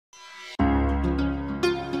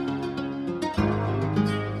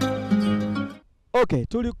Okay,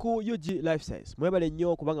 tuli ku UG Life Science. Mwebale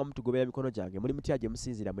nnyo kubanga mutugobera mikono gyange. Muli mutya gye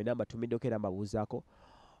musinzira mwe namba tumiddeko era mbabuuzaako.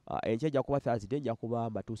 Enkya ejja kuba Thursday nja kuba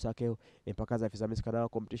mbatuusako empaka zaffe za Miss Canada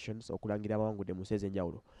competitions okulangira abawangudde mu nsi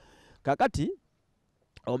ez'enjawulo. Kakati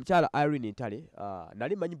omukyala Iryn Ntale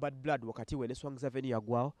nali manyi bad blood wakati we ne Swangs Avenue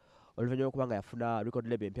yagwawo oluvannyuma okubanga yafuna record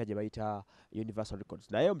label empya gye bayita Universal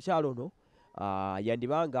Records. Naye omukyala ono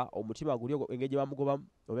yandibanga omutima guli engeri gye bamugobamu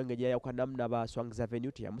oba engeri yayawukanamu n'aba Swangs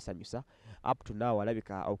Avenue teyamusanyusa up to now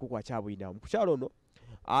alabika okukwa kyabulina. Omukyala ono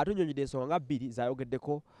atunnyonnyodde ensonga nga bbiri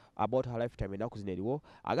zayogeddeko about her lifetime ennaku zino eriwo.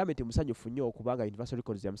 Agambye nti musanyufu nnyo okubanga Universal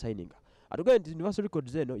Records yamusayininga. Atugambye nti Universal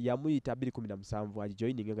Records eno yamuyita 2017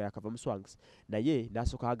 agijoyininge nga yakava mu Swangs, naye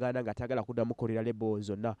n'asooka agaana nga tayagala kuddamu mukolera label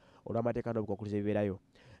zonna olw'amateeka n'obukwakkulizo ebibeerayo.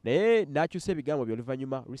 Naye n'akyusa ebigambo bye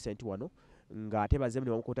oluvannyuma recent wano ng'ate bazemu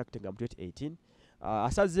ne bamukontaktinga mu 2018.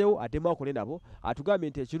 Asazeewo atemu akole nabo. Atugambye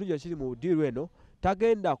nti ekirungi ekiri mu diiru eno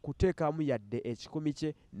tagenda kuteekamu yadde ekikumi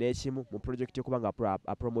kye n'ekimu mu project okubanga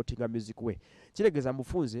apromotinga music we. Kiregeeza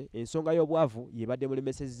mufunze ensonga y'obwavu yebadde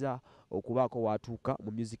mulemesezza okubaako watuuka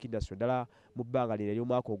mu music industry ddala mu bbanga lino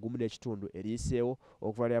ery'omwaka ogumu n'ekitundu eriyiseewo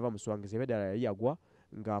okuva lwe yava mu Swangs ebeddala yali yagwa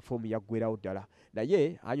nga foomu yaggweerawo ddala.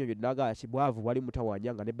 Naye annyonnyodde n'agamba kibwavu wali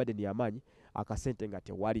mutawaanya nga ne badeni y'amaanyi akasente nga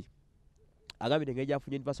tewali. Agambye engeri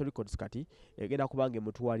gy'afunye Universal Records kati egenda kubanga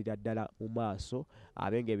emutwalira ddala mu maaso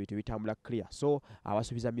abenga ebintu bitambula clear. So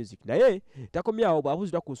abasuubiza music. Naye takomyawo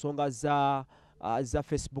bw'abuuzibwa ku nsonga za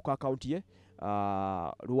Facebook account ye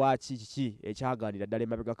lwaki kiki ekyagaanira ddala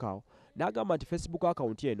emabegakaawo. N'agamba nti Facebook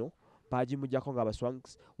account eno baagimuggyako nga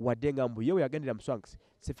Swangs wadde nga mbu ye we yagendera mu Swangs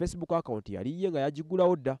si Facebook account yali ye nga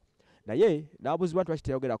yagigulawo dda. Naye n'abuuzibwa nti lwaki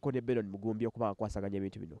teyayogerako ne Benon Mugumbya okubanga akwasaganya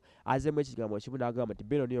ebintu bino. Azeemu ekigambo ekimu n'agamba nti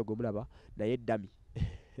Benon yo gwe mulaba naye ddami.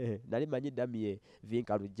 Nali manyi ddami ye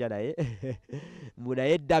vinka lujja naye mbu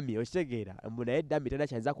naye ddami okitegeera mbu naye ddami tena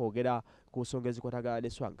kyayinza kwogera ku nsonga ezikwatagana ne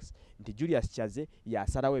Swangs nti Julius Kyaze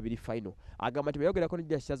yasalawo ebiri final. Agamba nti bayogerako ne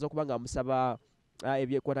Julius Kyaze okubanga amusaba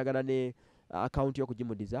ebyekwatagana ne account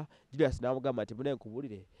y'okugimudiza. Julius n'amugamba nti mune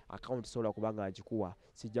nkubuulire account sobola kubanga ngikuwa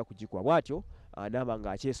sijja kugikuwa. Bw'atyo n'aba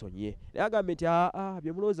ng'akyesonyiye. Naye agambye nti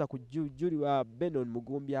bye mulowooza ku Benon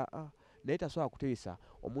Mugumbya naye tasobola kuteesa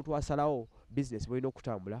omuntu asalawo business bw'olina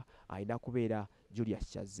okutambula alina kubeera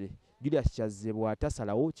Julius Kyaze. Julius Kyaze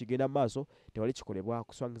bw'atasalawo kigenda mu maaso tewali kikolebwa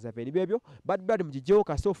ku Swangs Avenue. Byebyo bad blood mugijjewo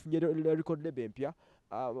kasi ofunye record label empya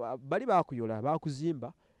bali baakuyola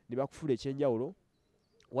baakuzimba ne bakufuula ekyenjawulo.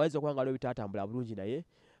 Wayinza okuba nga lwe bitaatambula bulungi naye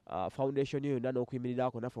foundation yonna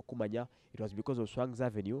n'okuyimirirako naffe okumanya it was because of Swangs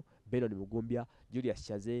Avenue, Benon Mugumbya, Julius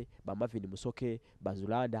Kyaze, Bamavin Musoke,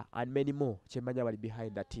 Bazulanda and many more kyemmanya bali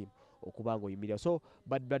behind that team okuba nga oyimirira. So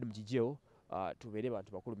bad blood mugijjewo tubeere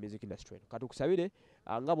bantu bakulu music industry eno. Katukusabire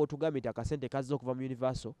nga bw'otugambye nti akasente kazze okuva mu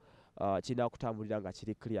Universal kinaakutambulira nga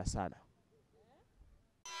kiri clear sana.